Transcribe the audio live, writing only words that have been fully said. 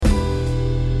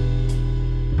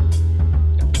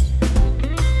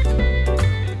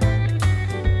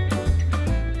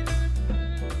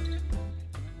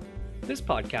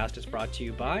podcast is brought to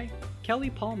you by Kelly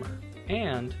Palmer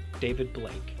and David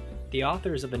Blake, the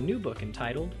authors of a new book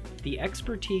entitled The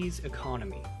Expertise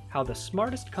Economy: How the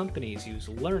Smartest Companies Use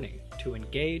Learning to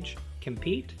Engage,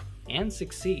 Compete, and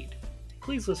Succeed.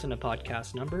 Please listen to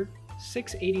podcast number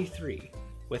 683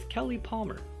 with Kelly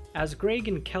Palmer as Greg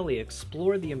and Kelly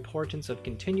explore the importance of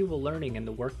continual learning in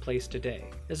the workplace today,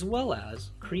 as well as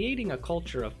creating a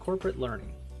culture of corporate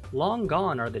learning. Long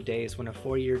gone are the days when a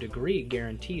 4-year degree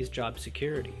guarantees job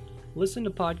security. Listen to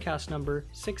podcast number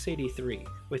 683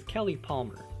 with Kelly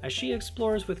Palmer as she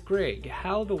explores with Greg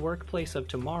how the workplace of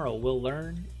tomorrow will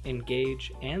learn,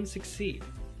 engage, and succeed.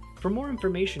 For more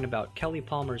information about Kelly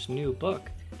Palmer's new book,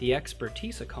 The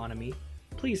Expertise Economy,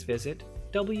 please visit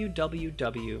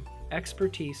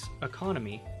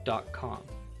www.expertiseeconomy.com.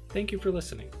 Thank you for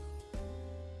listening.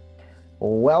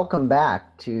 Welcome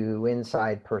back to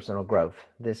Inside Personal Growth.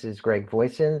 This is Greg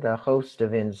Voisin, the host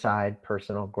of Inside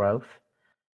Personal Growth.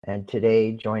 And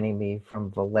today, joining me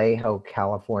from Vallejo,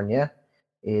 California,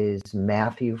 is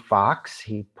Matthew Fox.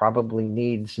 He probably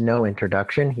needs no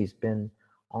introduction. He's been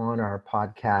on our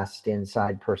podcast,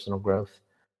 Inside Personal Growth,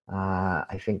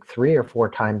 I think 3 or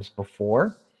 4 times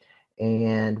before.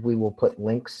 And we will put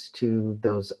links to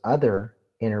those other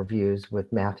interviews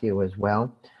with Matthew as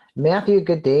well. Matthew,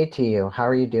 good day to you. How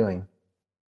are you doing?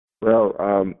 Well,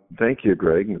 thank you,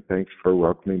 Greg, and thanks for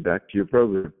welcoming back to your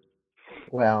program.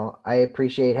 Well, I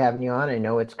appreciate having you on. I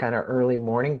know it's kind of early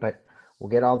morning, but we'll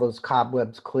get all those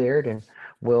cobwebs cleared and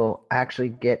we'll actually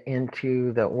get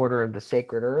into the Order of the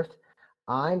Sacred Earth.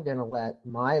 I'm going to let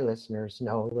my listeners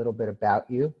know a little bit about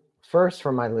you. First,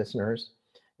 for my listeners,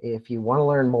 if you want to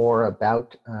learn more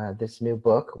about this new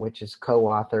book, which is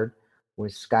co-authored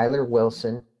with Skylar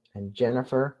Wilson and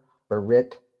Jennifer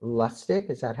Barrett Lustig.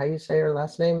 Is that how you say her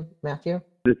last name, Matthew?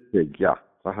 Lustig, yeah.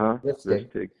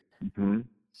 Lustig. Mm-hmm.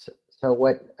 So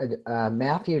what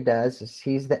Matthew does is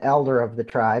he's the elder of the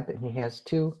tribe, and he has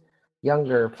 2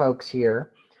 younger folks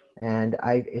here. And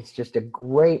it's just a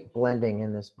great blending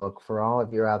in this book for all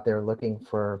of you out there looking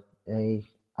for a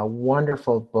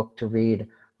wonderful book to read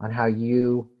on how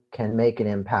you can make an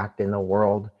impact in the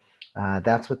world.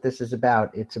 That's what this is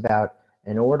about. It's about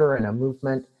an order and a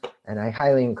movement, and I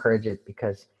highly encourage it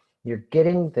because you're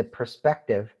getting the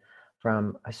perspective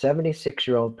from a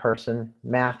 76-year-old person,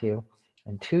 Matthew,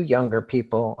 and 2 younger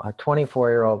people, a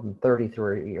 24-year-old and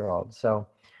 33-year-old. So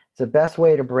it's the best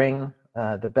way to bring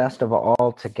the best of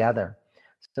all together.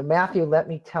 So Matthew, let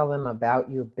me tell them about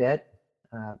you a bit.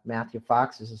 Matthew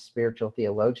Fox is a spiritual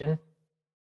theologian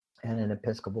and an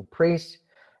Episcopal priest,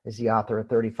 is the author of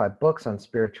 35 books on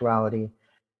spirituality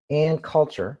and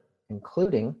culture,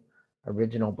 including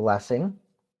Original Blessing,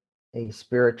 A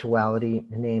Spirituality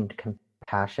Named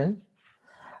Compassion,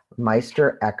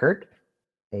 Meister Eckhart,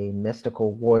 A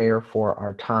Mystical Warrior for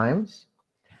Our Times,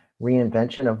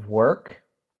 Reinvention of Work,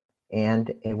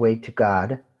 and A Way to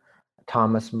God,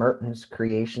 Thomas Merton's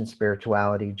Creation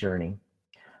Spirituality Journey.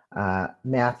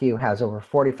 Matthew has over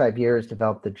 45 years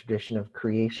developed the tradition of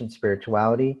creation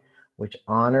spirituality, which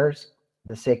honors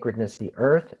the sacredness of the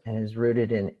earth and is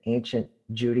rooted in ancient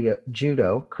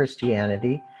Judo,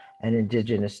 Christianity, and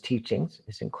indigenous teachings.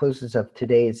 It's inclusive of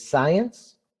today's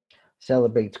science,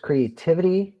 celebrates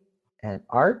creativity and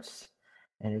arts,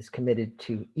 and is committed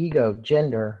to ego,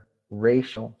 gender,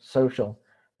 racial, social,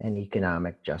 and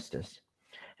economic justice.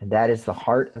 And that is the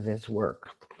heart of his work.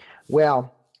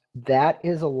 Well, that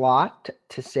is a lot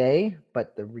to say,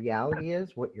 but the reality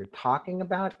is what you're talking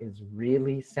about is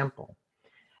really simple.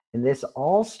 And this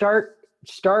all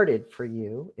started for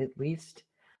you, at least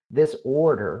this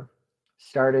order,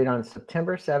 started on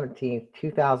September 17th,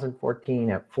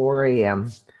 2014 at 4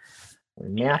 a.m.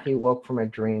 when Matthew woke from a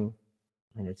dream,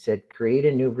 and it said, create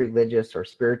a new religious or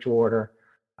spiritual order,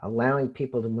 allowing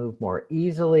people to move more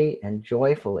easily and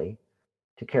joyfully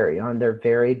to carry on their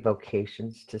varied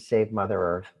vocations to save Mother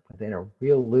Earth within a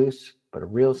real loose but a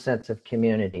real sense of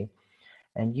community.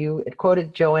 And it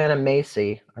quoted Joanna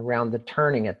Macy around the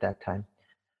turning at that time.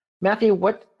 Matthew,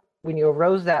 when you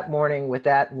arose that morning with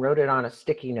that and wrote it on a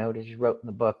sticky note, as you wrote in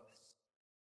the book,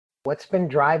 what's been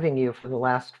driving you for the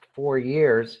last 4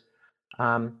 years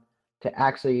to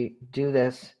actually do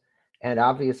this? And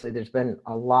obviously, there's been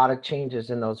a lot of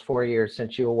changes in those 4 years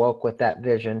since you awoke with that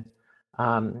vision,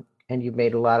 and you've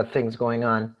made a lot of things going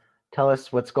on. Tell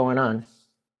us what's going on.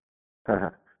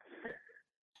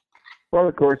 Well,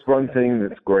 of course, one thing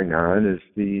that's going on is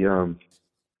the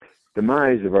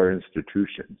demise of our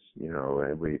institutions. You know,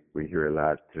 and we hear a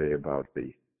lot today about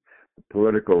the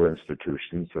political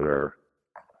institutions that are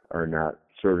not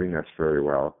serving us very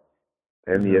well,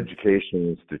 and the education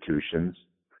institutions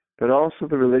but also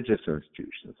the religious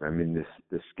institutions. I mean,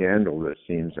 this scandal that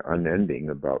seems unending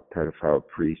about pedophile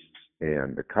priests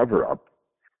and the cover-up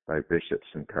by bishops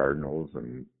and cardinals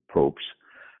and popes.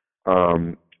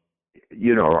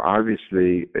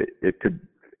 Obviously,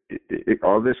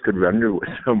 all this could render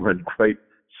someone quite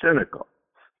cynical.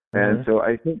 Mm-hmm. And so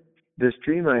I think this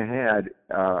dream I had,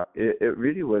 it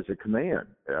really was a command.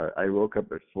 I woke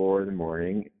up at 4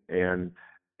 a.m.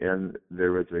 and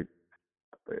there was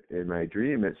in my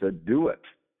dream, it said, "Do it,"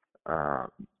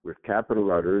 with capital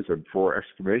letters and 4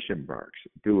 exclamation marks.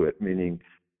 Do it, meaning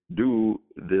do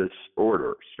this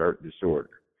order, start this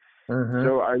order. Mm-hmm.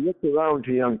 So I looked around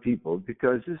to young people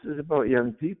because this is about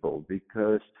young people,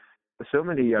 because so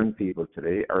many young people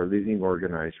today are leaving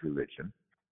organized religion,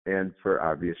 and for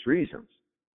obvious reasons.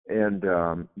 And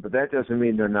but that doesn't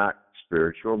mean they're not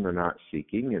spiritual, and they're not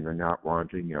seeking, and they're not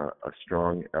wanting a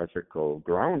strong ethical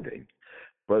grounding,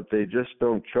 but they just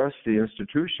don't trust the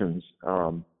institutions.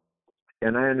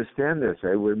 And I understand this.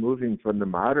 We're moving from the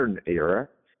modern era,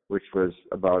 which was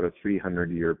about a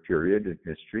 300-year period in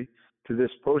history, to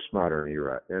this postmodern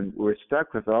era, and we're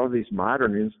stuck with all these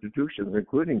modern institutions,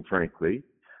 including, frankly,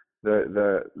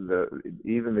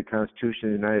 even the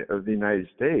Constitution of the United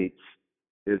States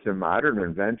is a modern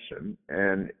invention,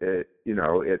 and it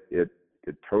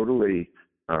totally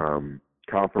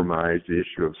compromised the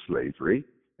issue of slavery,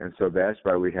 and so that's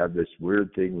why we have this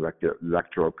weird thing like the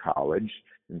electoral college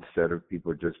instead of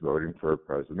people just voting for a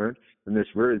president. And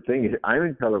this weird thing, I'm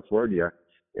in California,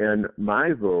 and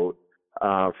my vote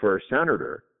for a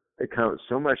senator, it counts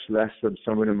so much less than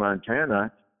someone in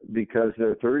Montana, because there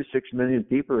are 36 million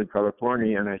people in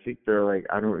California, and I think there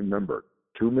are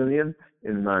 2 million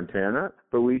in Montana,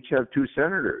 but we each have 2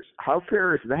 senators. How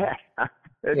fair is that?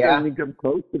 That doesn't even come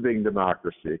close to being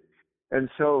democracy. And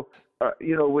so,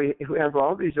 we have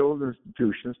all these old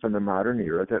institutions from the modern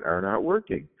era that are not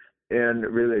working. And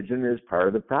religion is part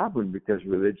of the problem, because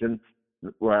religion,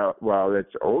 while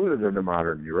it's older than the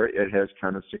modern era, it has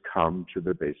kind of succumbed to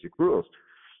the basic rules.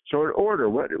 So an order,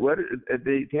 what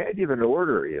the idea of an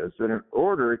order is that an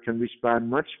order can respond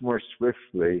much more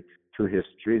swiftly to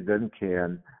history than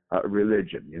can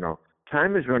religion.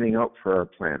 Time is running out for our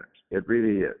planet. It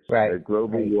really is. Right.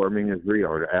 Global warming is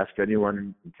real. To ask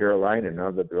anyone in Carolina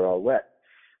now that they're all wet.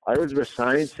 I was with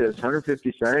scientists,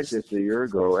 150 scientists a year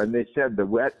ago, and they said the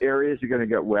wet areas are going to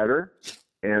get wetter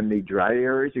and the dry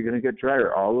areas are going to get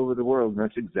drier all over the world, and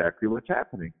that's exactly what's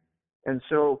happening. And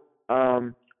so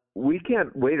we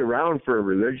can't wait around for a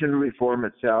religion to reform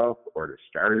itself or to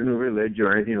start a new religion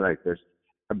or anything like this.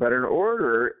 But an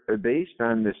order based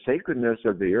on the sacredness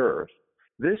of the earth,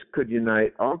 this could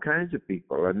unite all kinds of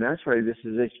people, and that's why this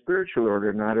is a spiritual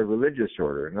order, not a religious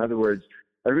order. In other words,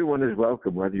 everyone is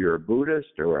welcome, whether you're a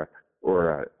Buddhist or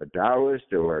a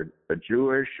Taoist or a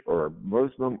Jewish or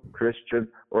Muslim, Christian,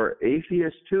 or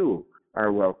atheist too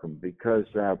are welcome, because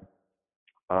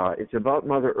it's about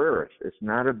Mother Earth. It's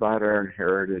not about our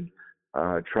inherited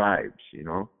tribes,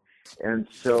 And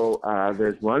so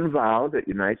there's one vow that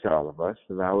unites all of us.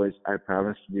 The vow is, I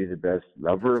promise to be the best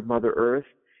lover of Mother Earth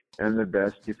and the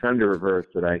best defender of Earth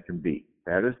that I can be.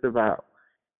 That is the vow.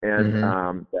 And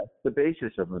that's the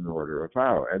basis of an order, a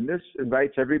vow. And this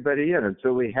invites everybody in. And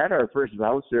so we had our first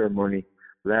vow ceremony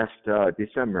last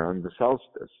December on the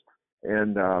solstice.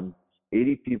 And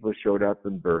 80 people showed up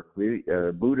in Berkeley,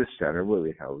 Buddhist center where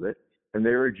we held it. And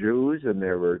there were Jews, and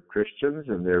there were Christians,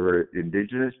 and there were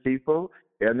indigenous people,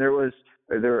 and there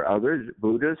were others,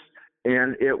 Buddhists.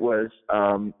 And it was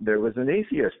there was an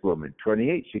atheist woman,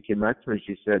 28. She came up to me and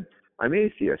she said, "I'm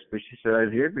atheist," but she said,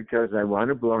 "I'm here because I want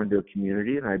to belong to a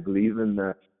community, and I believe in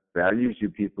the values you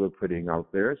people are putting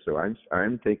out there. So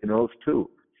I'm taking oath too."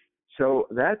 So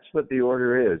that's what the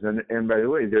order is. And by the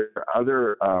way, there are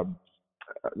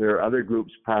other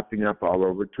groups popping up all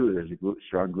over too. There's a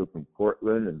strong group in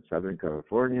Portland, in Southern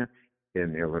California,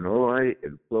 in Illinois,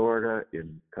 in Florida,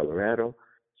 in Colorado.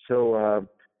 So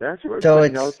that's what we're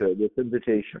putting out there, this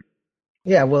invitation.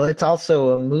 Yeah, well, it's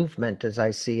also a movement as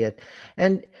I see it.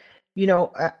 And,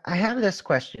 I have this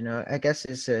question. I guess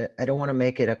I don't want to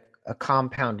make it a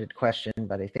compounded question,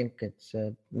 but I think it's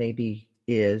maybe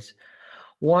is.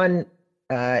 One,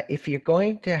 if you're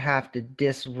going to have to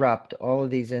disrupt all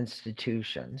of these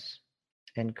institutions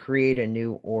and create a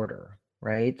new order,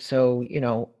 right? So,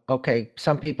 okay,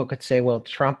 some people could say, well,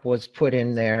 Trump was put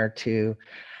in there to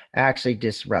actually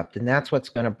disrupt, and that's what's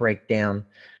going to break down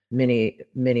many,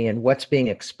 and what's being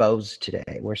exposed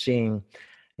today. We're seeing,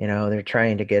 they're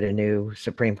trying to get a new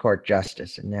Supreme Court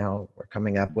justice, and now we're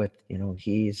coming up with,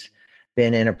 he's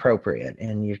been inappropriate,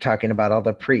 and you're talking about all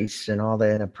the priests and all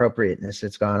the inappropriateness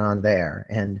that's gone on there.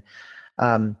 And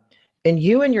And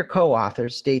you and your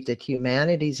co-authors state that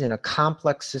humanity's in a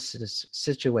complex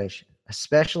situation,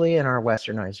 especially in our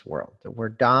westernized world, that we're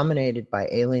dominated by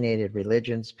alienated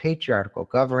religions, patriarchal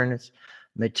governance,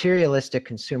 materialistic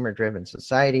consumer-driven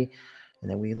society,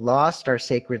 and that we lost our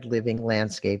sacred living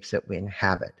landscapes that we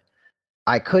inhabit.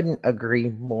 I couldn't agree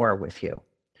more with you.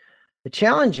 The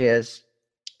challenge is,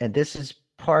 and this is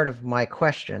part of my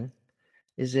question,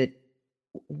 is that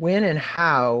when and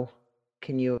how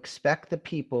can you expect the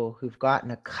people who've gotten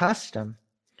accustomed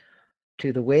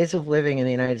to the ways of living in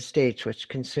the United States, which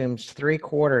consumes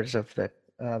 3/4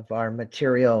 of our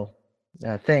material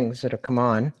things that have come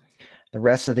on, the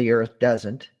rest of the earth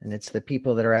doesn't, and it's the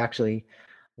people that are actually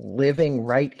living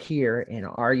right here in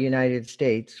our United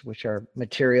States, which are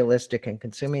materialistic and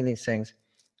consuming these things.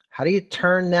 How do you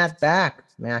turn that back,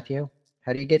 Matthew?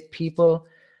 How do you get people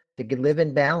to live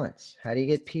in balance? How do you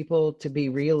get people to be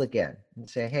real again and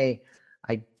say, hey,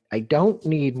 I don't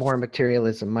need more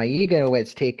materialism. My ego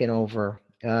has taken over.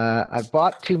 I've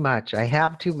bought too much. I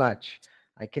have too much.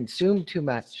 I consume too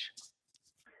much.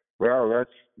 Well,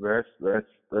 that's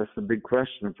a big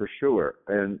question for sure.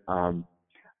 And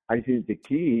I think the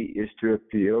key is to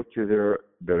appeal to their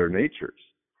better natures.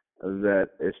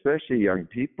 That especially young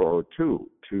people too.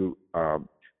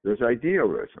 There's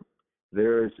idealism.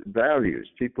 There's values.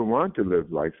 People want to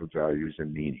live life of values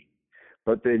and meaning,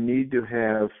 but they need to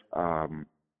have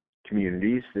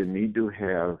communities. They need to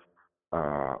have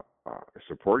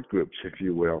support groups, if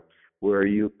you will, where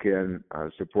you can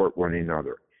support one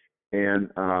another. And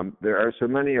there are so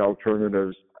many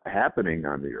alternatives happening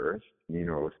on the earth. You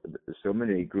know, so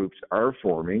many groups are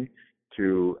forming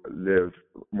to live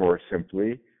more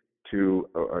simply, to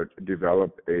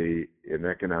develop an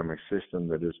economic system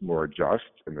that is more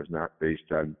just and is not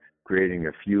based on creating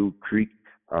a few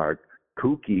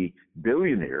kooky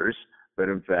billionaires, but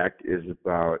in fact is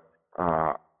about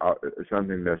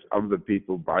something that's of the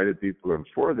people, by the people, and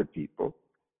for the people.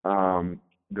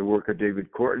 The work of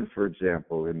David Korten, for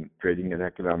example, in creating an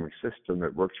economic system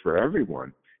that works for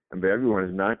everyone, and by everyone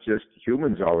is not just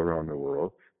humans all around the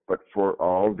world, but for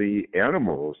all the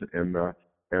animals and the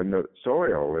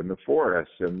soil and the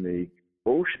forests and the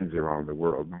oceans around the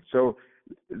world. So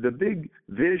the big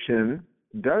vision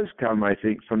does come, I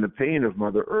think, from the pain of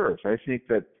Mother Earth. I think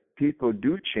that people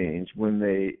do change when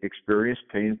they experience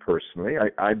pain personally.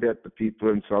 I bet the people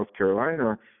in South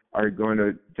Carolina are going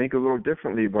to think a little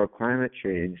differently about climate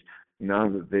change now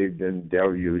that they've been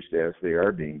deluged, as they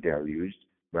are being deluged,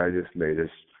 by this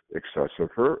latest excessive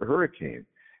hurricane.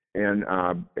 And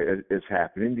it's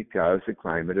happening because the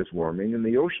climate is warming and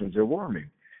the oceans are warming.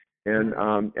 And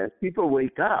as people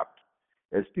wake up,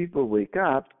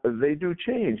 they do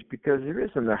change, because there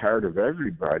is in the heart of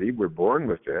everybody, we're born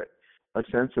with it, a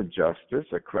sense of justice,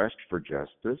 a quest for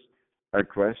justice, a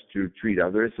quest to treat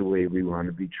others the way we want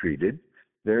to be treated.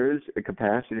 There is a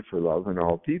capacity for love in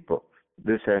all people.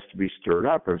 This has to be stirred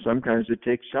up, and sometimes it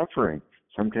takes suffering.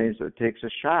 Sometimes it takes a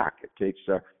shock. It takes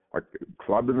a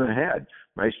club in the head.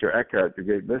 Meister Eckhart, the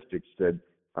great mystic, said,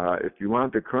 if you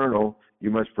want the kernel,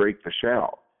 you must break the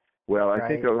shell. Well, I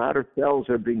think a lot of shells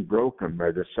are being broken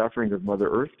by the suffering of Mother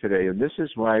Earth today, and this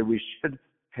is why we should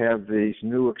have these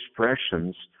new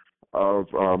expressions of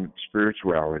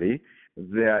spirituality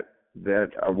that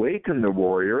awaken the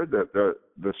warrior,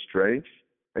 the strength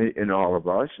in all of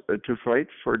us to fight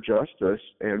for justice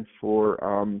and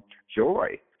for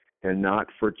joy, and not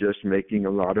for just making a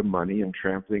lot of money and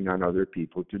trampling on other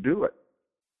people to do it.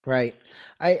 Right.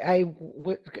 I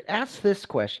would ask this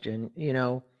question,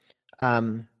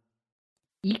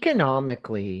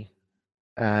 economically,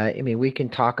 we can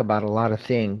talk about a lot of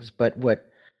things, but what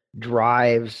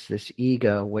drives this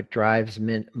ego, what drives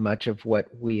much of what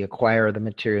we acquire in the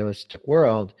materialistic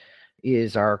world,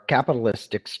 is our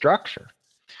capitalistic structure.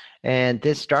 And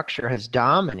this structure has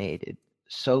dominated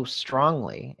so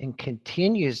strongly and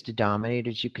continues to dominate,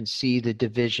 as you can see the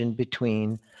division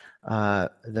between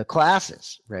the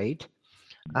classes, right?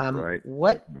 Right.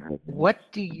 What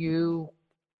do you,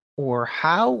 or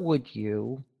how would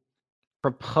you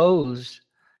propose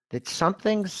that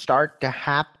something start to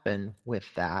happen with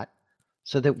that,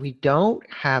 so that we don't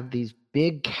have these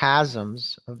big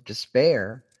chasms of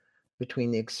despair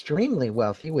between the extremely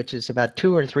wealthy, which is about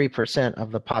 2 or 3%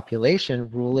 of the population,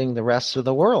 ruling the rest of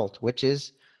the world, which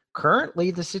is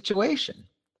currently the situation?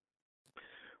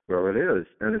 Well, it is.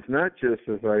 And it's not just,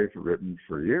 as I've written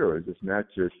for years, it's not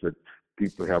just that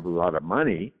people have a lot of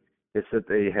money, it's that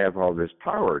they have all this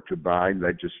power to buy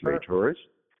legislators,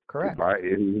 Correct.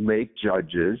 Who make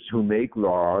judges, who make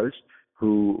laws,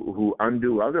 who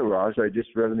undo other laws. I just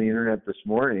read on the internet this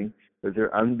morning that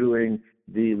they're undoing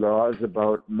the laws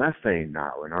about methane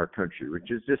now in our country,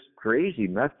 which is just crazy.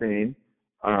 Methane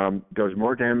does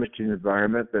more damage to the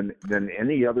environment than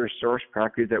any other source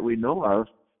property that we know of,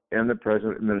 and the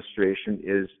present administration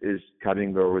is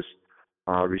cutting those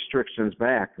restrictions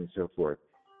back and so forth.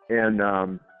 And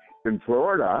in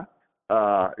Florida,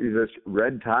 this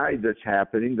red tide that's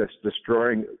happening, that's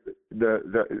destroying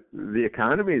the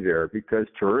economy there, because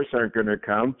tourists aren't going to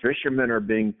come. Fishermen are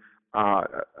being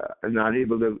not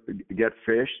able to get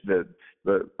fish.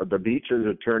 The beaches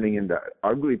are turning into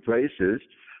ugly places.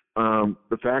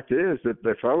 The fact is that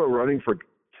the fellow running for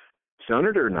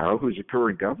senator now, who's the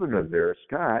current governor there,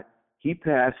 Scott, he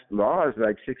passed laws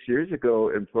like 6 years ago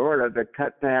in Florida that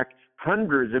cut back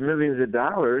hundreds of millions of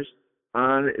dollars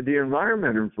on the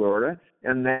environment in Florida,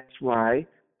 and that's why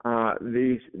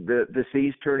the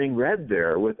sea's turning red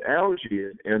there with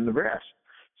algae and the rest.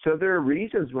 So there are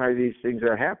reasons why these things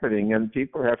are happening, and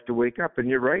people have to wake up. And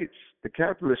you're right, the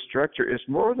capitalist structure is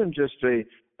more than just a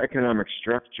economic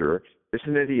structure. It's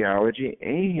an ideology,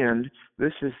 and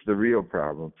this is the real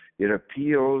problem. It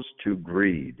appeals to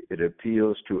greed. It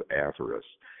appeals to avarice.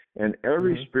 And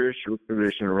every spiritual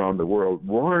tradition around the world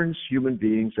warns human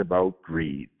beings about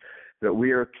greed, that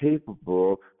we are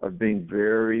capable of being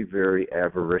very, very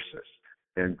avaricious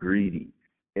and greedy.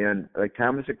 And like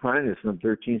Thomas Aquinas in the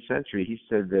 13th century, he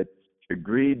said that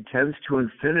greed tends to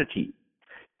infinity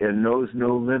and knows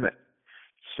no limit.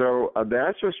 So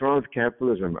that's what's wrong with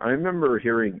capitalism. I remember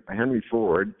hearing Henry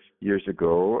Ford years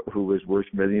ago, who was worth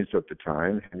millions at the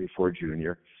time, Henry Ford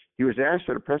Jr., he was asked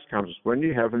at a press conference, when do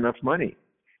you have enough money?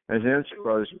 And his answer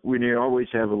was, when you always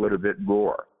have a little bit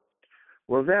more.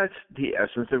 Well, that's the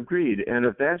essence of greed. And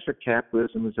if that's what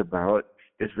capitalism is about,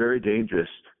 it's very dangerous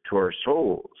to our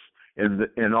souls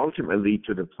and ultimately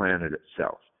to the planet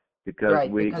itself. Because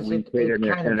we create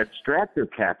an extractive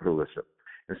capitalism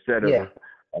instead of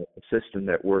a system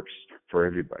that works for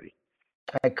everybody.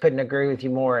 I couldn't agree with you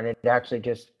more, and it actually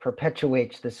just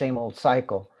perpetuates the same old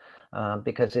cycle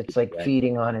because it's like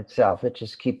feeding on itself. It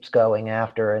just keeps going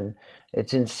after, and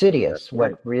it's insidious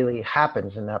what really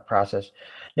happens in that process.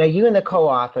 Now, you and the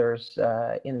co-authors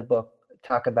in the book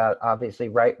talk about obviously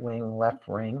right wing, left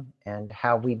wing, and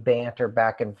how we banter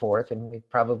back and forth, and we've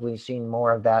probably seen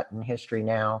more of that in history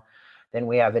now than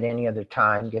we have at any other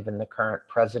time, given the current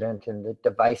president and the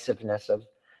divisiveness of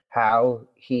how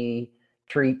he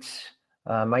treats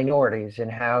minorities and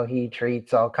how he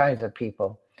treats all kinds of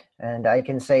people. And I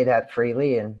can say that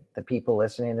freely, and the people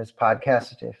listening to this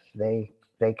podcast, if they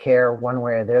care one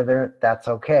way or the other, that's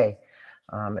okay.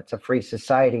 It's a free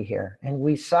society here. And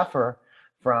we suffer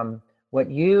from what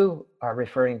you are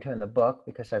referring to in the book,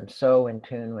 because I'm so in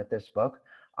tune with this book,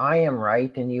 I am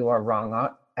right and you are wrong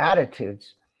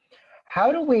attitudes.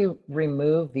 How do we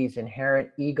remove these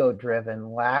inherent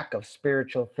ego-driven, lack of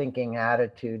spiritual thinking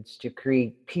attitudes to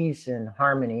create peace and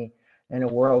harmony in a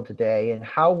world today? And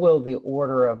how will the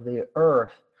order of the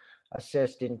earth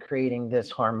assist in creating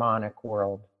this harmonic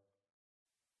world?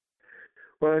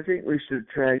 Well, I think we should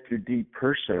try to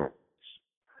depersonalize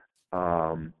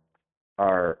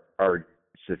our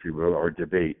if you will, our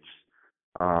debates.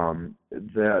 And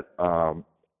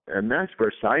that's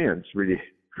where science really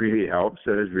helps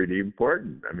and is really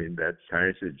important. I mean, that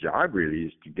science's job really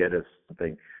is to get us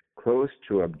something close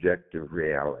to objective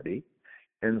reality.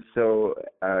 And so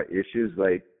issues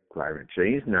like climate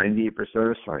change, 98%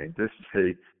 of scientists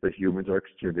say that humans are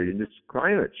contributing to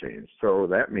climate change. So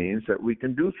that means that we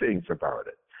can do things about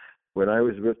it. When I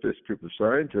was with this group of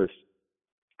scientists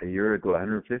a year ago,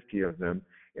 150 of them,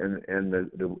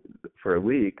 and for a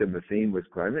week, and the theme was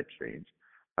climate change.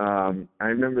 I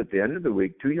remember at the end of the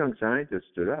week, two young scientists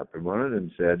stood up, and one of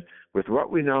them said, with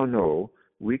what we now know,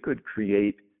 we could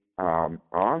create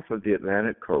off of the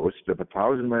Atlantic coast, of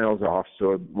 1,000 miles off,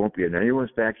 so it won't be in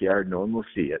anyone's backyard, no one will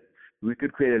see it. We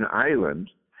could create an island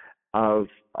of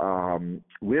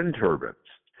wind turbines.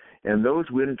 And those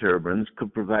wind turbines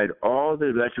could provide all the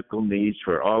electrical needs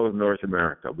for all of North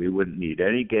America. We wouldn't need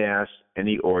any gas,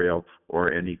 any oil,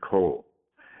 or any coal.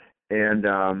 And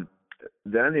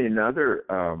then another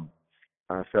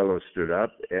fellow stood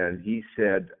up and he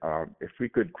said, if we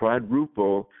could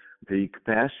quadruple the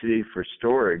capacity for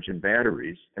storage and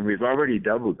batteries, and we've already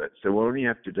doubled it, so we only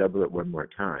have to double it one more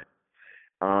time.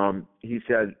 He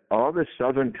said, all the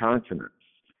southern continents,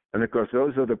 and of course,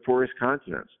 those are the poorest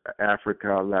continents,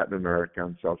 Africa, Latin America,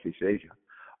 and Southeast Asia.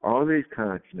 All these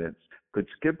continents could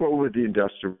skip over the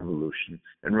Industrial Revolution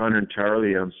and run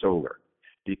entirely on solar,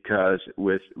 because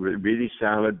with really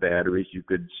solid batteries, you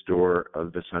could store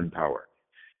the sun power.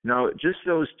 Now, just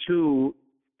those two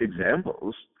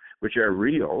examples, which are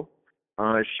real,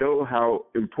 show how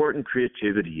important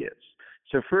creativity is.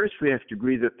 So first we have to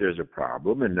agree that there's a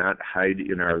problem and not hide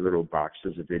in our little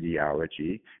boxes of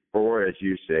ideology or, as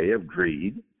you say, of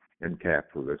greed and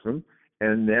capitalism,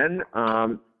 and then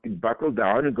buckle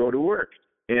down and go to work.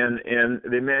 And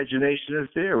the imagination is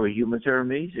there. We humans are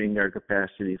amazing, our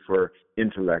capacity for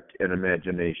intellect and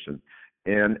imagination.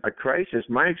 And a crisis,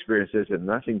 my experience is that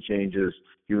nothing changes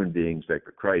human beings like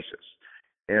a crisis.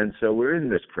 And so we're in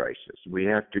this crisis. We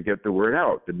have to get the word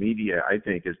out. The media, I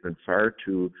think, has been far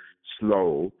too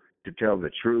slow to tell the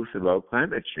truth about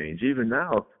climate change. Even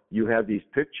now, you have these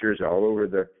pictures all over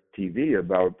the TV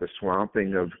about the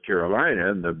swamping of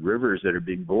Carolina and the rivers that are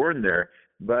being born there,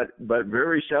 but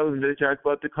very seldom do they talk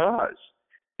about the cause.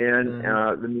 And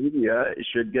the media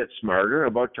should get smarter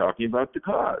about talking about the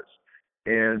cause.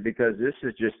 And because this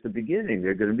is just the beginning,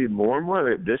 there are going to be more and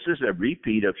more. This is a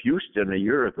repeat of Houston a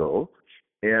year ago,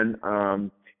 and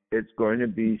it's going to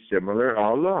be similar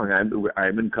all along.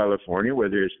 I'm in California where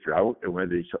there's drought and where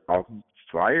these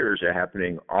fires are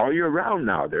happening all year round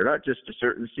now. They're not just a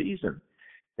certain season.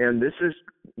 And this is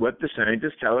what the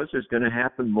scientists tell us is going to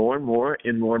happen more and more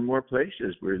in more and more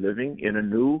places. We're living in a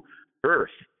new earth.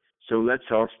 So let's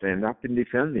all stand up and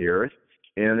defend the earth.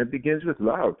 And it begins with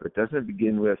love. It doesn't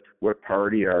begin with what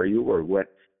party are you or what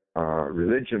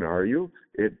religion are you.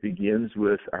 It begins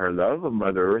with our love of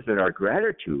Mother Earth and our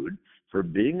gratitude for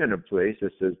being in a place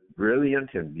that's as brilliant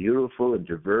and beautiful and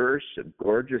diverse and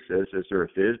gorgeous as this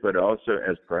earth is, but also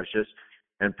as precious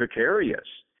and precarious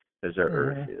as our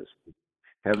earth is.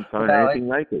 Haven't found anything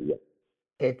like it yet.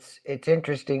 It's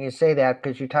interesting you say that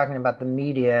because you're talking about the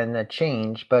media and the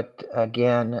change, but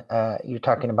again, you're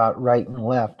talking about right and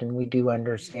left, and we do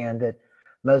understand that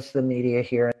most of the media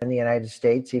here in the United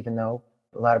States, even though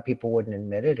a lot of people wouldn't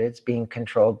admit it, it's being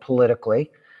controlled politically.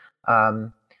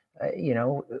 Certain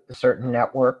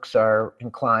networks are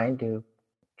inclined to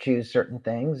choose certain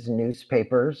things.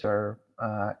 Newspapers, or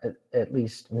at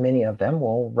least many of them,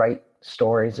 will write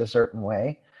stories a certain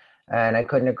way. And I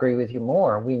couldn't agree with you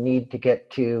more. We need to get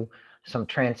to some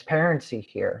transparency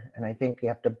here. And I think you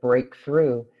have to break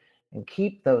through and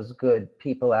keep those good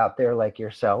people out there like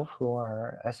yourself who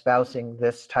are espousing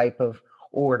this type of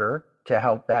order to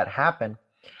help that happen.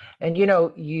 And,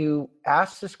 you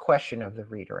ask this question of the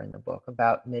reader in the book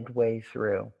about midway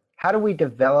through. How do we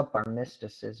develop our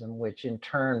mysticism, which in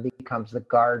turn becomes the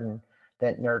garden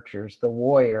that nurtures the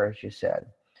warrior, as you said?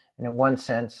 And in one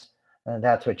sense,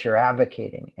 that's what you're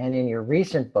advocating. And in your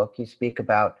recent book, you speak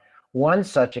about one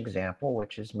such example,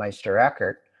 which is Meister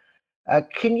Eckhart.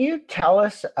 Can you tell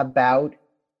us about,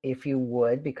 if you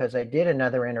would, because I did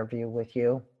another interview with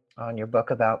you on your book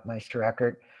about Meister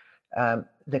Eckhart,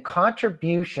 the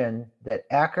contribution that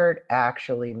Eckhart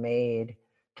actually made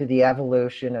to the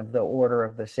evolution of the Order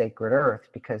of the Sacred Earth?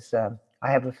 Because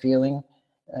I have a feeling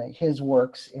his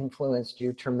works influenced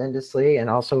you tremendously and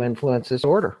also influenced this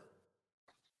order.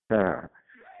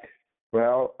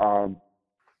 Well,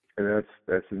 that's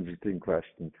an interesting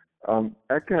question.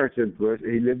 Eckhart's influence,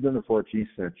 he lived in the 14th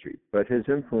century, but his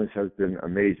influence has been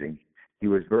amazing. He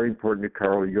was very important to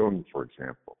Carl Jung, for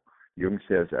example. Jung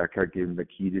says Eckhart gave him the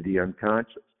key to the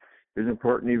unconscious. It was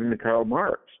important even to Karl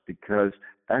Marx because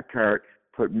Eckhart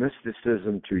put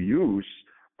mysticism to use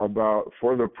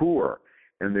for the poor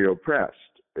and the oppressed.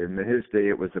 In his day,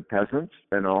 it was the peasants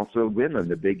and also women,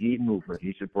 the Big E movement.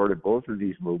 He supported both of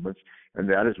these movements, and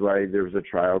that is why there was a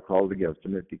trial called against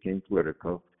him. It became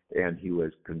political, and he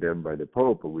was condemned by the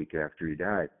Pope a week after he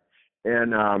died.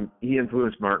 And he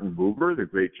influenced Martin Buber, the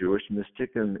great Jewish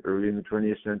mystic, early in the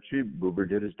 20th century. Buber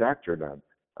did his doctorate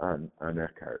on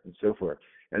Eckhart and so forth.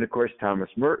 And, of course,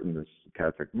 Thomas Merton, this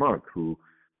Catholic monk who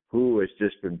has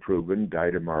just been proven,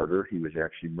 died a martyr. He was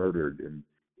actually murdered in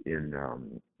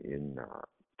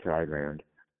Thailand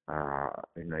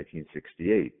in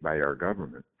 1968 by our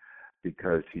government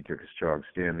because he took a strong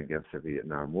stand against the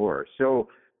Vietnam War. So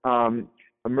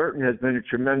Merton has been a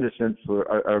tremendous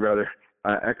influence,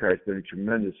 Eckhart's been a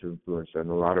tremendous influence on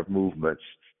a lot of movements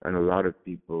and a lot of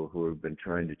people who have been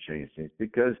trying to change things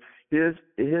because his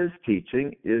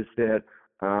teaching is that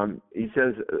he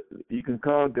says you can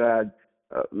call God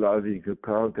love, you can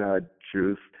call God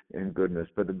truth and goodness,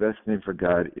 but the best name for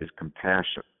God is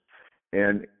compassion.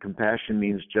 And compassion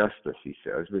means justice, he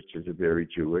says, which is a very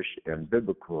Jewish and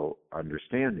biblical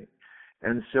understanding.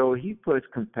 And so he puts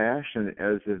compassion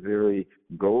as the very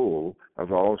goal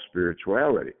of all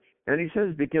spirituality. And he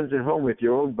says it begins at home with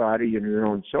your own body and your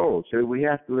own soul. So we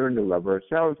have to learn to love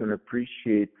ourselves and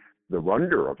appreciate the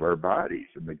wonder of our bodies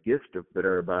and the gift that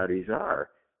our bodies are.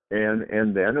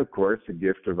 And then, of course, the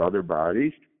gift of other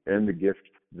bodies and the gift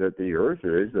that the earth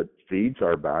is that feeds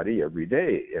our body every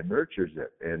day and nurtures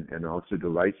it and also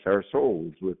delights our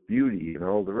souls with beauty and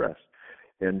all the rest.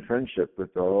 and friendship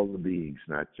with all the beings,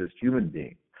 not just human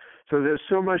beings. So there's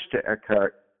so much to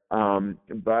Eckhart,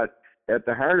 but at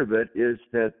the heart of it is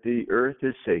that the earth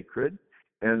is sacred,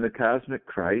 and the cosmic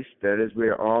Christ, that is, we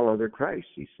are all other Christ,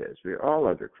 he says. We are all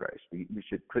other Christ. We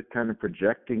should quit kind of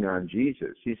projecting on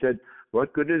Jesus. He said,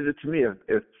 what good is it to me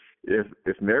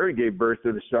if Mary gave birth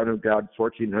to the Son of God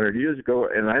 1,400 years ago,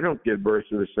 and I don't give birth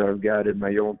to the Son of God in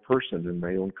my own person, in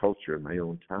my own culture, in my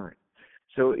own time?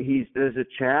 So there's a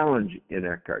challenge in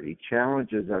Eckhart. He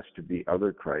challenges us to be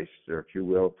other Christs, or if you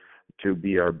will, to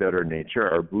be our better nature,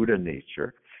 our Buddha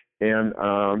nature, and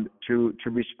to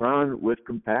respond with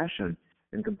compassion.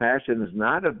 And compassion is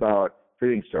not about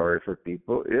feeling sorry for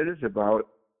people. It is about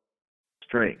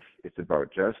strength. It's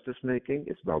about justice making.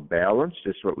 It's about balance,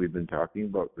 just what we've been talking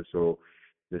about this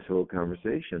whole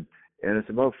conversation. And it's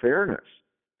about fairness.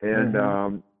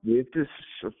 And we have to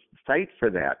fight for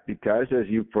that because, as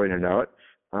you pointed out,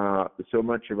 so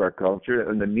much of our culture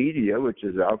and the media, which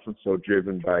is often so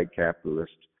driven by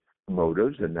capitalist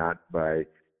motives and not by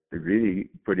really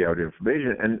putting out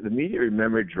information. And the media,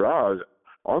 remember, draws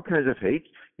all kinds of hate.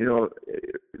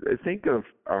 Think of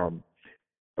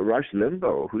Rush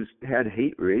Limbaugh, who's had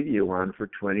hate radio on for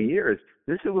 20 years.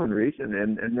 This is one reason.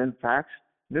 And then Fox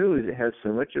News has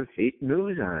so much of hate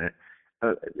news on it.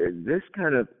 This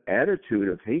kind of attitude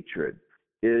of hatred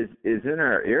is in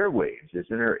our airwaves, is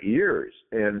in our ears,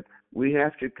 and we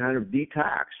have to kind of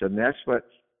detox. And that's what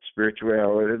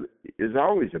spirituality is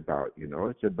always about.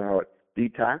 It's about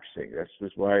detoxing. This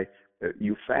is why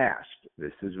you fast.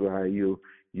 This is why you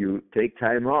take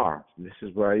time off. This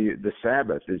is why the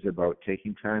Sabbath is about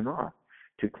taking time off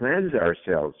to cleanse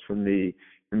ourselves from the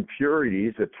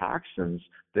impurities, the toxins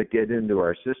that get into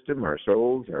our system, our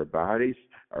souls, our bodies,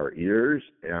 our ears,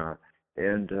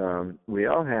 and we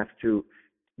all have to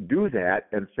do that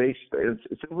and face it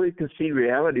so we can see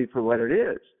reality for what it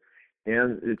is.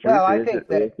 And the truth is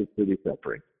that it's pretty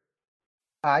suffering.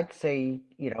 I'd say,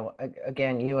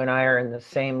 again, you and I are in the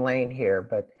same lane here,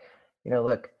 but,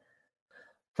 look,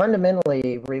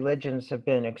 fundamentally, religions have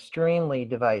been extremely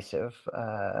divisive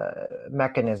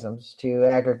mechanisms to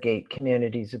aggregate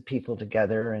communities of people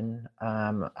together. And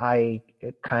I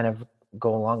kind of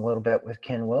go along a little bit with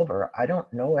Ken Wilber. I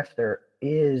don't know if there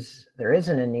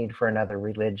isn't a need for another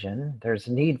religion. There's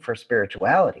a need for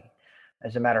spirituality.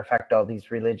 As a matter of fact, all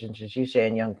these religions, as you say,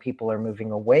 and young people are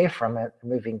moving away from it,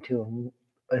 moving to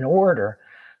an order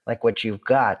like what you've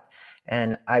got.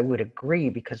 And I would agree,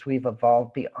 because we've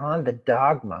evolved beyond the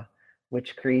dogma,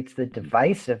 which creates the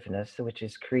divisiveness, which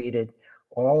has created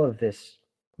all of this,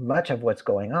 much of what's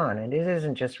going on. And it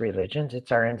isn't just religions,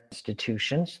 it's our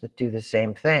institutions that do the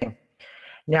same thing.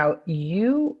 Now,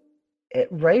 you,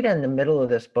 right in the middle of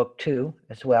this book too,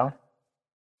 as well,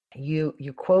 you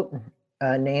quote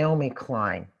Naomi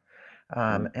Klein.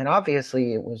 And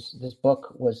obviously this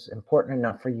book was important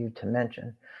enough for you to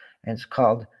mention. And it's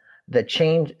called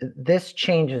This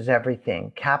Changes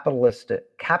Everything.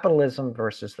 Capitalism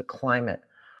versus the Climate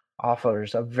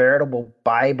offers a veritable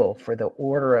Bible for the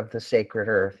order of the sacred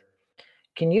earth.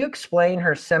 Can you explain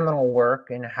her seminal work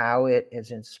and how it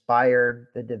has inspired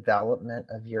the development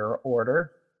of your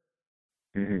order?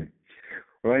 Mm-hmm.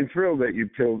 Well, I'm thrilled that you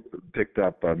picked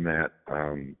up on that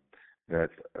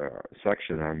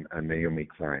section on Naomi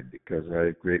Klein, because I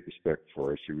have great respect for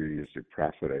her. She really is a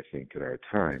prophet, I think, in our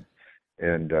time.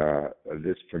 And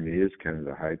this, for me, is kind of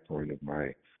the high point of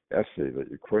my essay that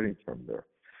you're quoting from there.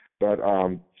 But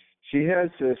she has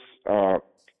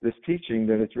this teaching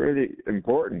that it's really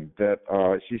important, that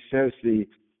she says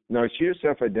now she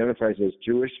herself identifies as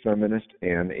Jewish, feminist,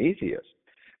 and atheist.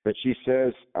 But she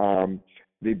says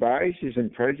the biases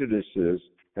and prejudices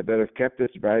that have kept us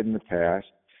divided in the past,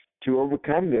 to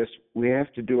overcome this, we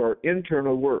have to do our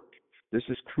internal work. This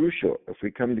is crucial if we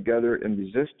come together in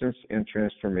resistance and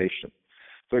transformation.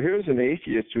 So here's an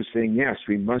atheist who's saying, yes,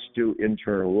 we must do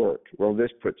internal work. Well,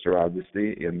 this puts her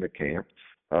obviously in the camp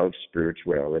of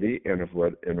spirituality and of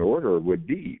what an order would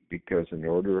be, because an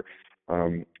order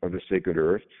of the sacred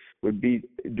earth would be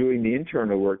doing the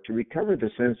internal work to recover the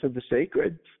sense of the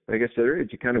sacred. Like I said earlier,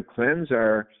 to kind of cleanse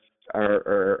our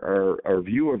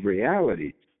view of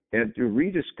reality, and to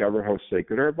rediscover how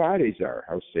sacred our bodies are,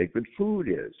 how sacred food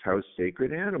is, how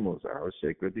sacred animals are, how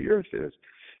sacred the earth is.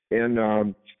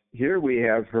 And here we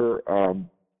have her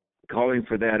calling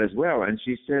for that as well. And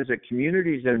she says that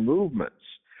communities and movements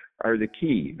are the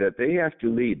key, that they have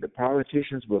to lead. The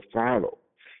politicians will follow.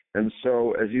 And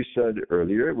so, as you said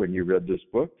earlier when you read this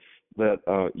book, that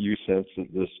you sense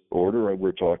that this order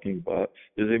we're talking about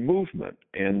is a movement,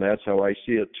 and that's how I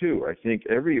see it too. I think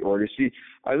every order,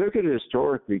 I look at it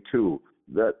historically too,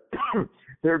 that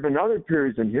there have been other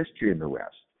periods in history in the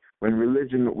West when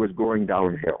religion was going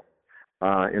downhill.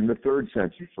 In the 3rd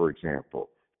century, for example,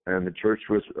 and the church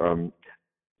was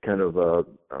kind of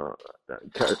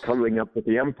cuddling up with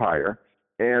the empire,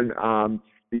 and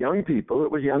the young people,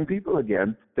 it was young people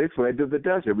again, they fled to the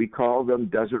desert. We call them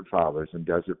desert fathers and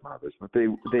desert mothers, but they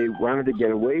wanted to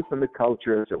get away from the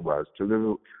culture as it was, to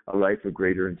live a life of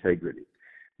greater integrity.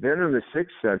 Then in the 6th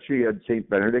century, you had St.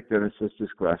 Benedict and his sister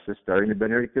Scholastica starting the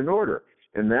Benedictine order,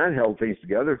 and that held things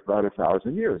together for about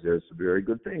 1,000 years. There's some very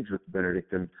good things with the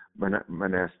Benedictine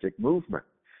monastic movement.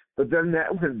 But then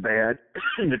that went bad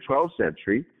in the 12th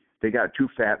century. They got too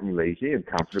fat and lazy and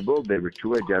comfortable. They were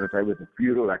too identified with the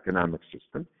feudal economic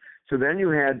system. So then you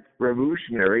had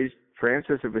revolutionaries,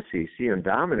 Francis of Assisi and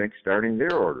Dominic, starting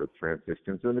their order, the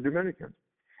Franciscans and the Dominicans.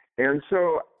 And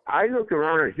so I look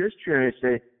around at history and I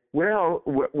say, well,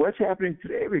 what's happening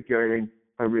today regarding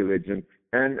a religion?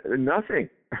 And nothing,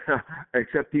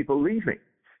 except people leaving.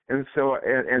 And so,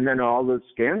 and then all the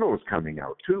scandals coming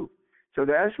out too. So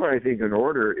that's why I think an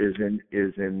order is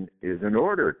an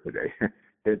order today.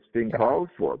 It's being called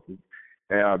for,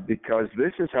 because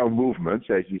this is how movements,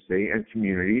 as you say, and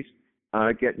communities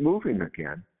get moving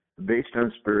again, based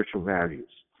on spiritual values.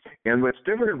 And what's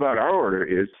different about our order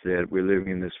is that we're living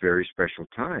in this very special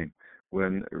time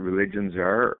when religions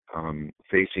are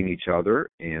facing each other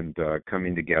and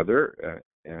coming together.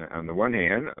 On the one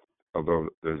hand, although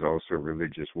there's also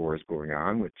religious wars going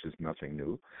on, which is nothing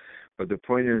new. But the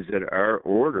point is that our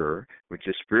order, which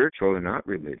is spiritual and not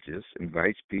religious,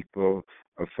 invites people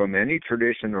from any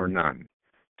tradition or none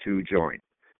to join,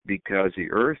 because the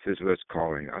earth is what's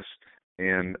calling us,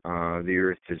 and the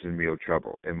earth is in real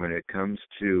trouble. And when it comes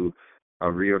to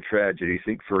a real tragedy,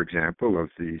 think, for example, of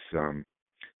the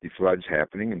floods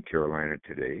happening in Carolina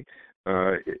today.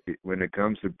 When it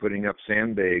comes to putting up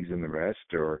sandbags and the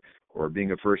rest, or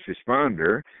being a first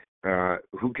responder,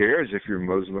 who cares if you're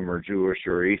Muslim or Jewish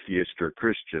or atheist or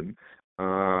Christian?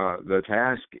 The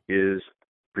task is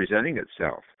presenting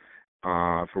itself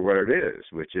for what it is,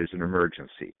 which is an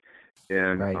emergency.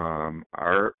 And Right.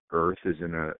 Our earth is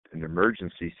in an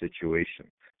emergency situation.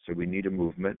 So we need a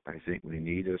movement. I think we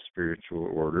need a spiritual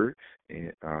order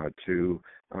to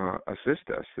assist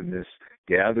us in this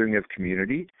gathering of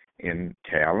community and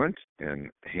talent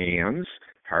and hands,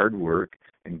 hard work,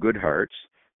 and good hearts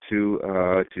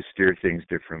to steer things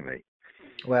differently.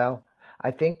 Well,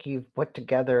 I think you've put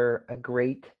together a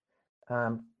great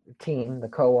team, the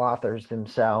co-authors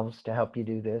themselves, to help you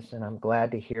do this. And I'm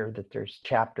glad to hear that there's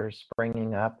chapters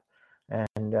springing up.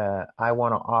 And I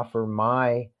want to offer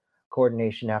my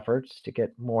coordination efforts to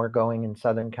get more going in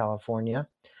Southern California.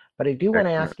 But I do want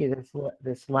to ask you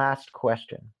this last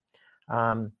question.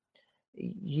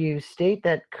 You state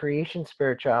that creation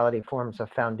spirituality forms a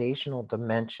foundational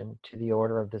dimension to the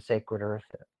order of the sacred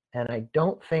earth. And I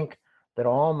don't think that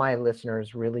all my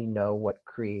listeners really know what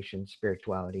creation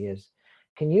spirituality is.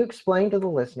 Can you explain to the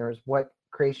listeners what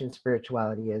creation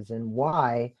spirituality is and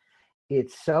why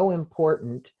it's so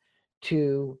important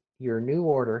to your new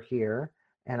order here?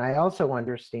 And I also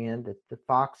understand that the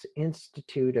Fox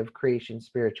Institute of Creation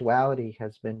Spirituality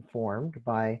has been formed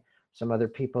by some other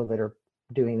people that are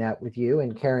doing that with you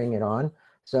and carrying it on.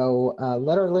 So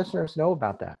let our listeners know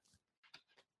about that.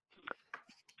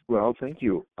 Well, thank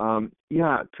you.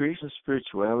 Creation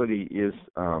spirituality is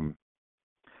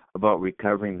about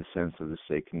recovering the sense of the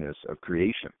sacredness of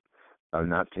creation,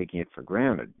 not taking it for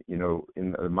granted. You know,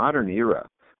 in the modern era,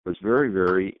 was very,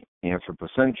 very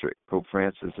anthropocentric. Pope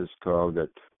Francis has called it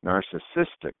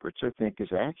narcissistic, which I think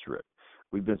is accurate.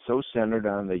 We've been so centered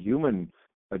on the human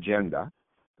agenda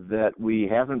that we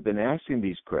haven't been asking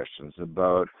these questions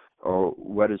about,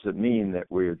 what does it mean that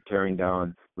we're tearing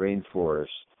down rainforests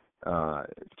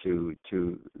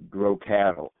to grow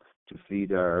cattle, to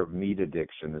feed our meat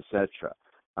addiction, etc.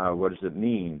 What does it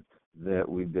mean that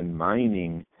we've been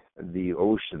mining the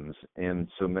oceans and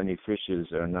so many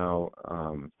fishes are now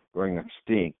going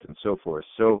extinct and so forth?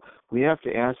 So we have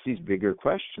to ask these bigger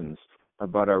questions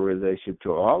about our relationship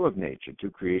to all of nature,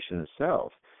 to creation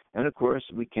itself. And of course,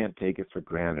 we can't take it for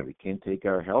granted. We can't take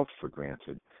our health for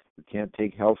granted. We can't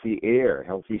take healthy air,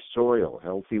 healthy soil,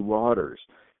 healthy waters,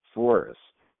 forests,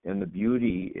 and the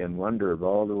beauty and wonder of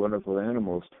all the wonderful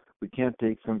animals. We can't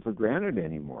take them for granted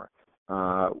anymore.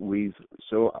 We've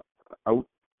so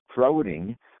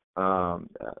outcrowding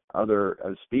other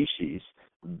species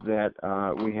that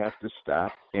we have to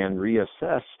stop and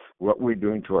reassess what we're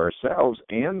doing to ourselves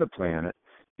and the planet,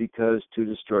 because to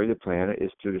destroy the planet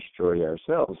is to destroy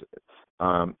ourselves.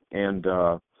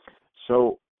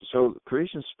 So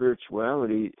creation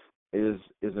spirituality is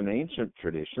an ancient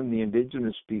tradition. The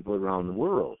indigenous people around the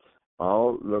world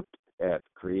all looked at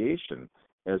creation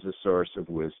as a source of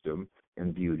wisdom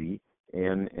and beauty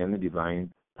and the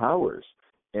divine powers.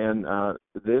 And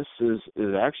this is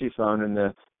actually found in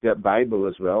the Bible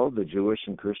as well, the Jewish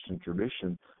and Christian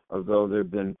tradition, although there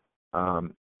have been,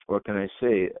 what can I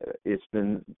say, it's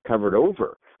been covered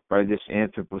over by this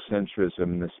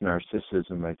anthropocentrism, this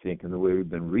narcissism, I think, in the way we've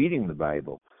been reading the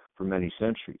Bible for many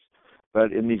centuries.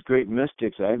 But in these great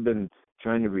mystics, I've been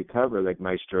trying to recover, like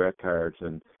Meister Eckhart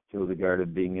and Hildegard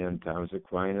of Bingen, Thomas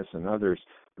Aquinas, and others.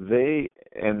 They,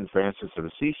 and Francis of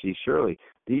Assisi, surely,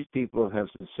 these people have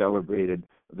celebrated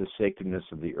the sacredness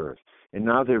of the earth. And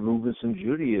now there are movements in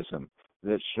Judaism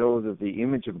that show that the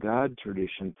image of God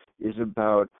tradition is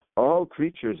about all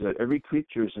creatures, that every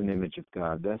creature is an image of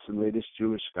God. That's the latest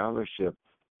Jewish scholarship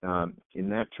in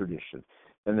that tradition.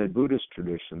 And the Buddhist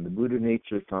tradition, the Buddha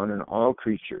nature is found in all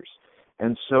creatures.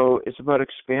 And so it's about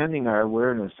expanding our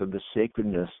awareness of the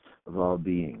sacredness of all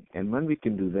being. And when we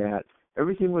can do that,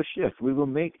 everything will shift. We will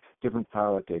make different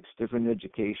politics, different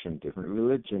education, different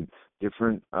religion,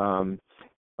 different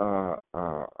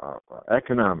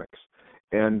economics.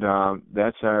 And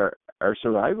that's our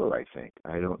survival, I think.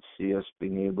 I don't see us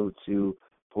being able to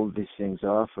pull these things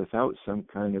off without some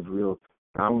kind of real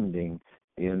grounding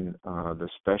in the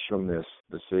specialness,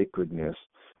 the sacredness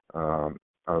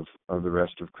of the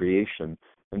rest of creation.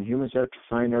 And humans have to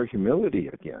find our humility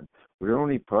again. We're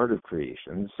only part of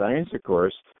creation. Science, of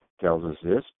course, tells us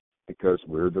this because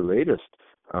we're the latest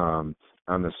on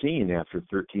the scene after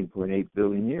 13.8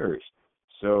 billion years.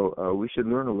 So we should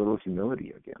learn a little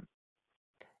humility again.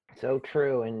 So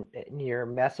true, and your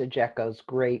message echoes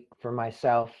great for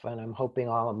myself, and I'm hoping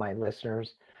all of my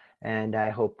listeners, and I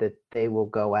hope that they will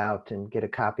go out and get a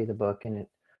copy of the book. And it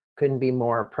couldn't be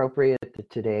more appropriate that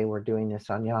today we're doing this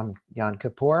on Yom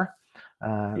Kippur,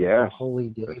 a holy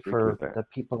day for the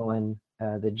people and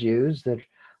the Jews that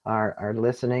are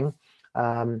listening.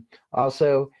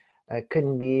 Also, it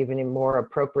couldn't be even more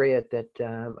appropriate that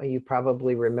you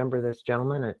probably remember this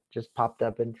gentleman. It just popped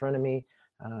up in front of me.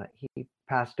 He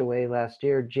passed away last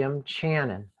year, Jim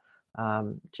Channon.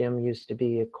 Jim used to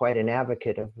be quite an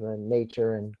advocate of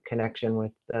nature and connection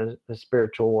with the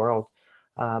spiritual world.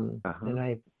 And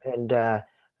I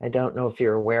don't know if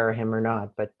you're aware of him or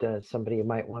not, but somebody you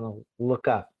might want to look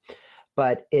up.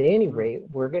 But at any rate,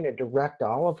 we're going to direct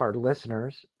all of our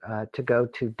listeners to go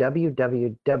to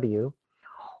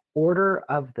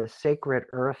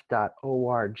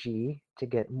www.orderofthesacredearth.org to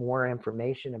get more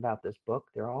information about this book.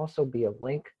 There'll also be a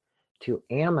link to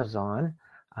Amazon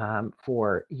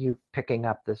for you picking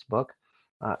up this book.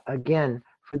 Again,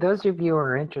 for those of you who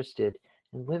are interested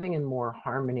in living in more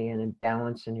harmony and in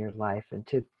balance in your life and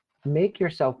to make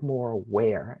yourself more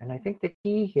aware, and I think the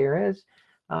key here is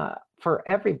for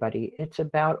everybody, it's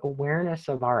about awareness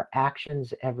of our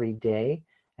actions every day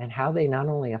and how they not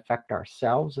only affect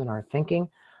ourselves and our thinking,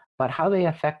 but how they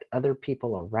affect other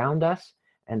people around us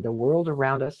and the world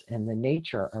around us and the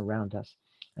nature around us.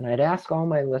 And I'd ask all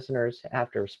my listeners,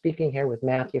 after speaking here with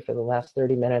Matthew for the last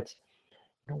 30 minutes,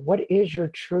 what is your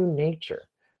true nature?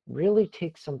 Really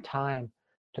take some time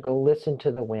to go listen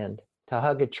to the wind, to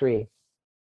hug a tree,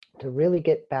 to really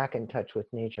get back in touch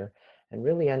with nature and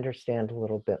really understand a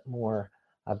little bit more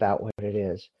about what it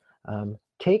is.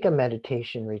 Take a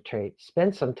meditation retreat,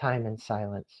 spend some time in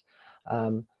silence.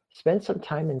 Spend some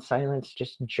time in silence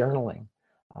just journaling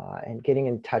and getting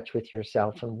in touch with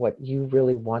yourself and what you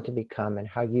really want to become and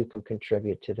how you can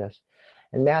contribute to this.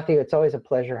 And Matthew, it's always a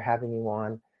pleasure having you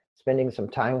on, spending some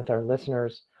time with our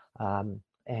listeners.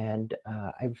 And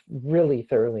I've really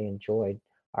thoroughly enjoyed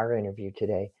our interview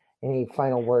today. Any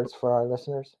final words for our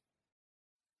listeners?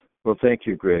 Well, thank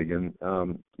you, Greg. And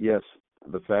yes,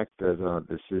 the fact that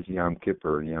this is Yom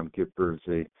Kippur, and Yom Kippur is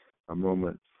a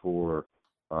moment for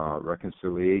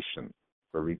reconciliation,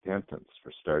 for repentance,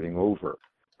 for starting over.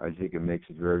 I think it makes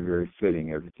it very, very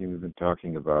fitting. Everything we've been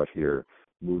talking about here,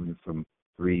 moving from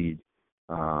greed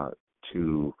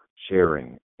to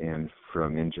sharing and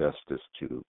from injustice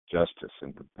to justice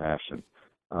and compassion.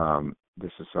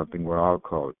 This is something we're all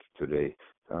called today,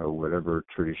 whatever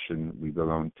tradition we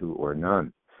belong to or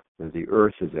none. The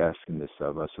earth is asking this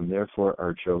of us, and therefore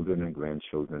our children and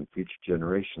grandchildren, future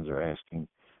generations are asking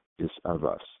this of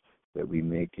us, that we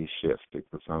make a shift, a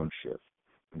profound shift.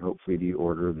 And hopefully the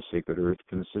Order of the Sacred Earth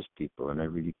can assist people. And I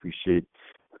really appreciate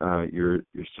your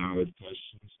solid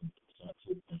questions and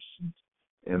thoughtful questions,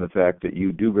 and the fact that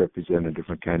you do represent a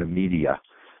different kind of media,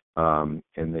 and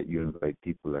that you invite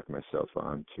people like myself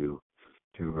on to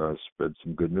spread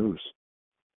some good news.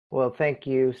 Well, thank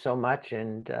you so much,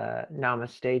 and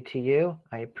namaste to you.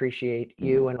 I appreciate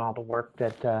you and all the work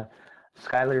that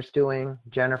Skylar's doing,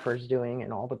 Jennifer's doing,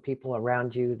 and all the people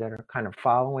around you that are kind of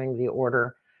following the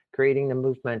order, creating the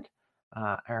movement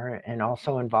and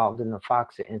also involved in the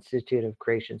Fox Institute of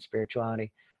Creation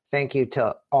Spirituality. Thank you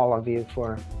to all of you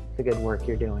for the good work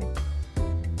you're doing.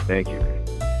 Thank you.